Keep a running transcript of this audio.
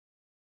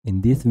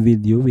In this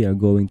video, we are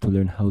going to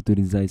learn how to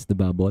resize the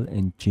bubble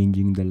and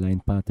changing the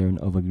line pattern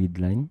of a grid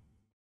line.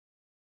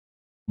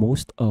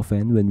 Most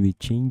often, when we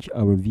change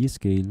our view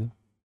scale,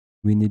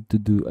 we need to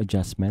do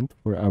adjustment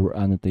for our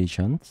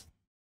annotations.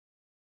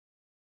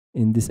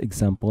 In this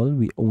example,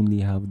 we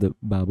only have the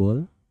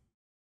bubble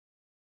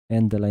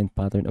and the line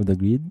pattern of the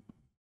grid.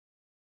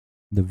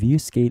 The view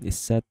scale is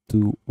set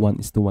to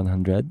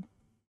 1:100.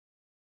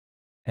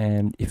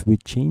 And if we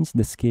change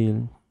the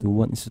scale to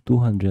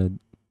 1:200,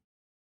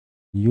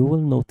 you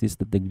will notice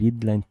that the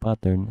grid line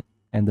pattern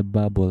and the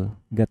bubble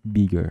got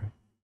bigger.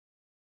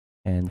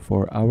 And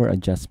for our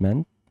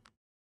adjustment,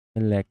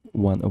 select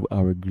one of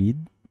our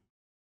grid,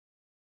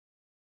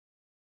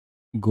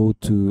 go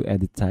to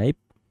edit type,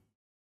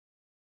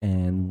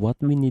 and what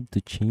we need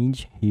to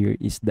change here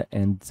is the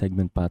end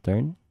segment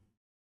pattern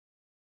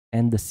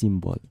and the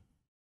symbol.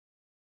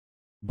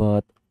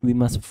 But we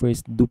must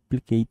first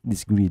duplicate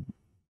this grid.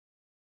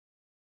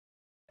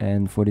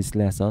 And for this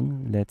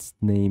lesson, let's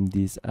name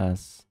this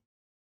as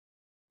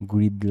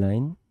grid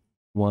line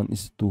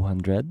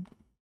 1:200.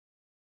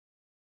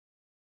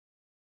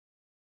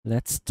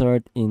 Let's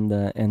start in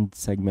the end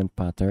segment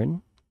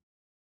pattern.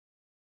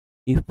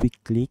 If we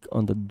click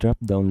on the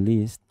drop-down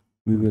list,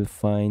 we will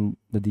find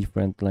the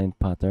different line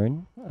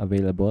pattern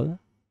available.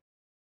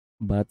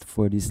 But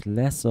for this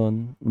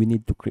lesson, we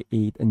need to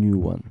create a new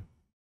one.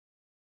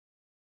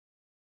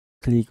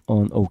 Click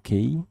on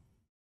OK.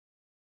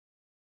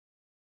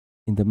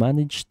 In the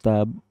Manage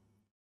tab,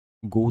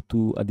 go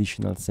to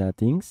Additional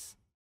Settings.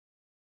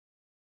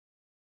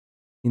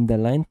 In the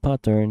line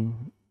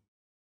pattern,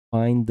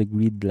 find the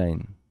grid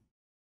line.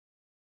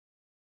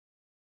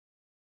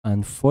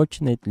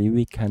 Unfortunately,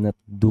 we cannot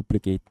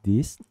duplicate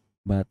this,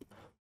 but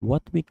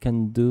what we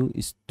can do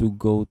is to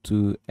go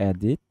to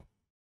Edit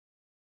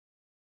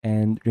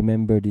and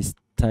remember this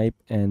type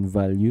and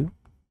value.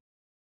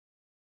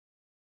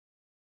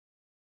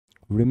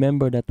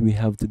 Remember that we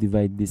have to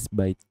divide this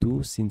by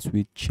 2 since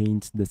we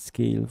changed the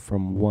scale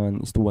from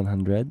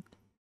 1:100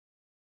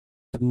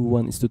 to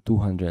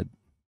 1:200.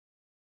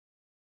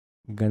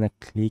 Gonna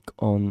click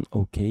on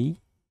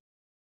OK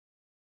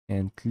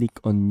and click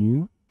on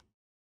New.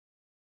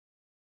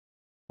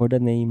 For the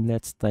name,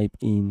 let's type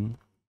in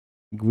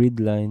grid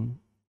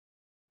line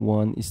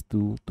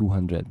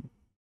 1:200.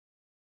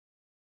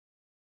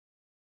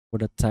 For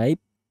the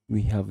type,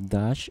 we have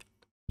dash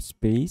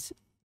space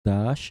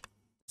dash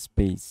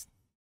space.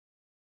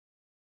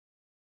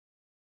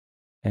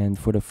 And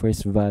for the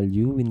first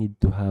value, we need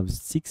to have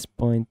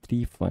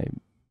 6.35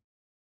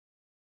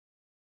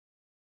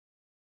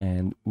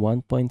 and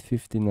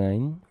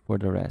 1.59 for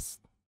the rest.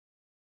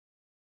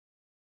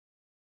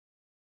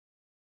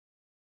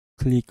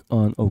 Click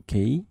on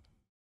OK.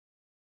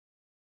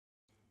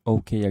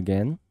 OK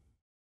again.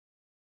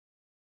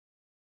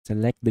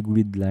 Select the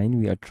grid line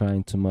we are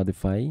trying to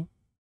modify.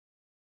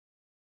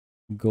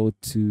 Go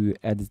to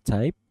Edit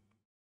Type.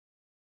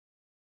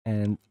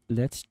 And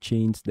let's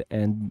change the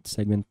end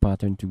segment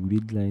pattern to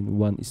grid line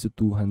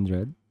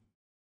 1:200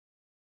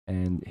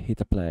 and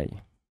hit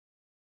Apply.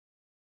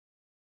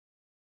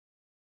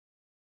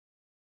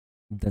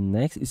 The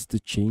next is to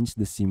change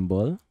the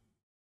symbol.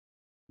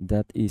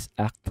 That is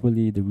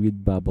actually the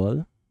grid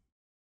bubble.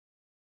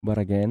 But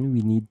again,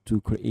 we need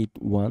to create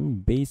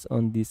one based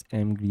on this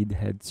M grid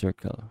head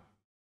circle.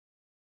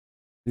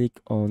 Click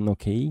on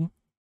OK.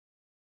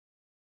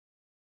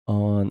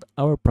 On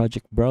our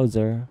project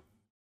browser,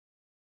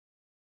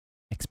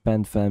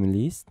 expand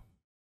families.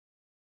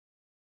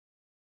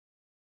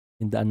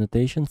 In the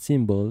annotation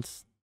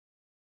symbols,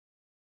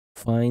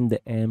 find the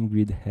M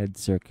grid head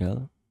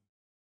circle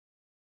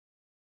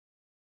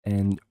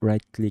and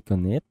right click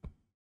on it.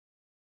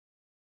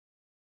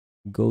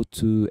 Go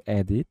to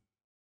Edit.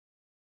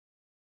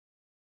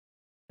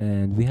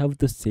 And we have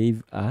to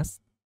save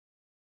as.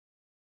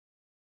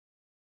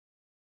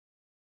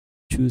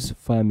 Choose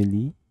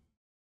Family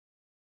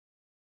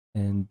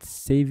and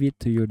save it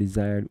to your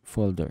desired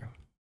folder.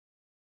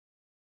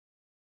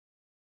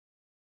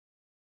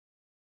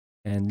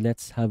 And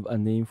let's have a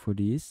name for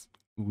this,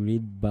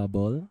 grid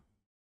bubble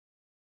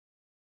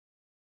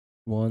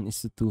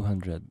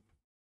 1:200.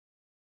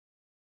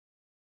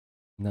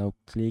 Now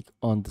click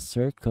on the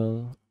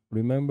circle.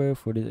 Remember,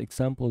 for this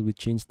example, we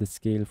changed the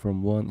scale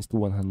from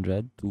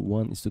 1:100 to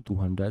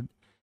 1:200.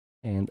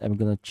 And I'm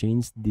gonna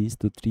change this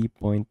to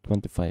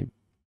 3.25.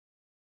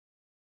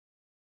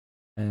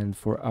 And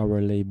for our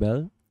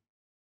label,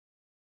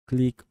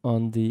 click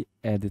on the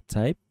Edit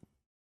Type,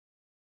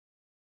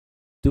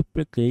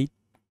 duplicate,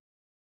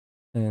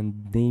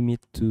 and name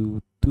it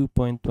to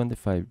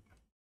 2.25.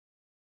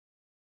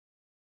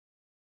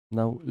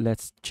 Now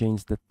let's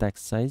change the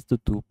text size to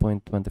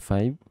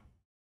 2.25.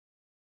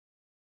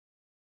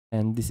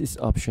 And this is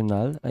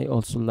optional. I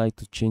also like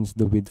to change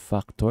the width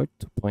factor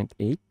to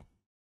 0.8.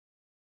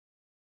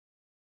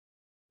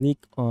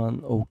 Click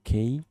on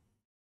OK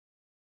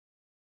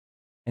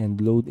and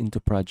load into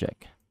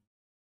project.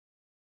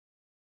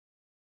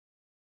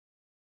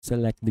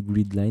 Select the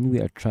grid line we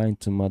are trying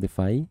to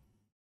modify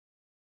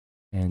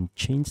and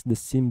change the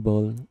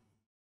symbol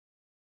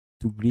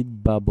to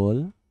grid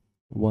bubble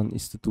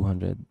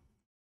 1:200.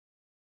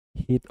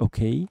 Hit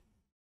OK.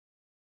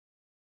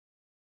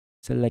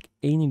 Select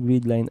any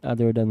grid line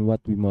other than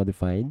what we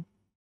modified.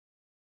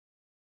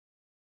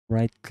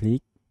 Right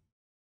click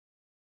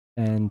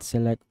and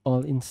select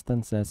all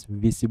instances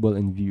visible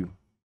in view.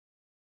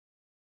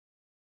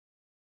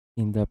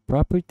 In the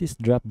properties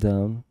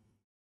drop-down,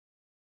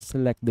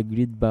 select the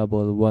grid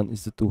bubble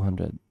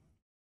 1:200.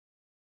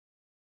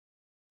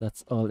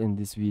 That's all in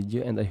this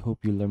video, and I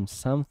hope you learned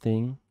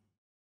something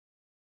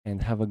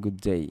and have a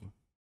good day.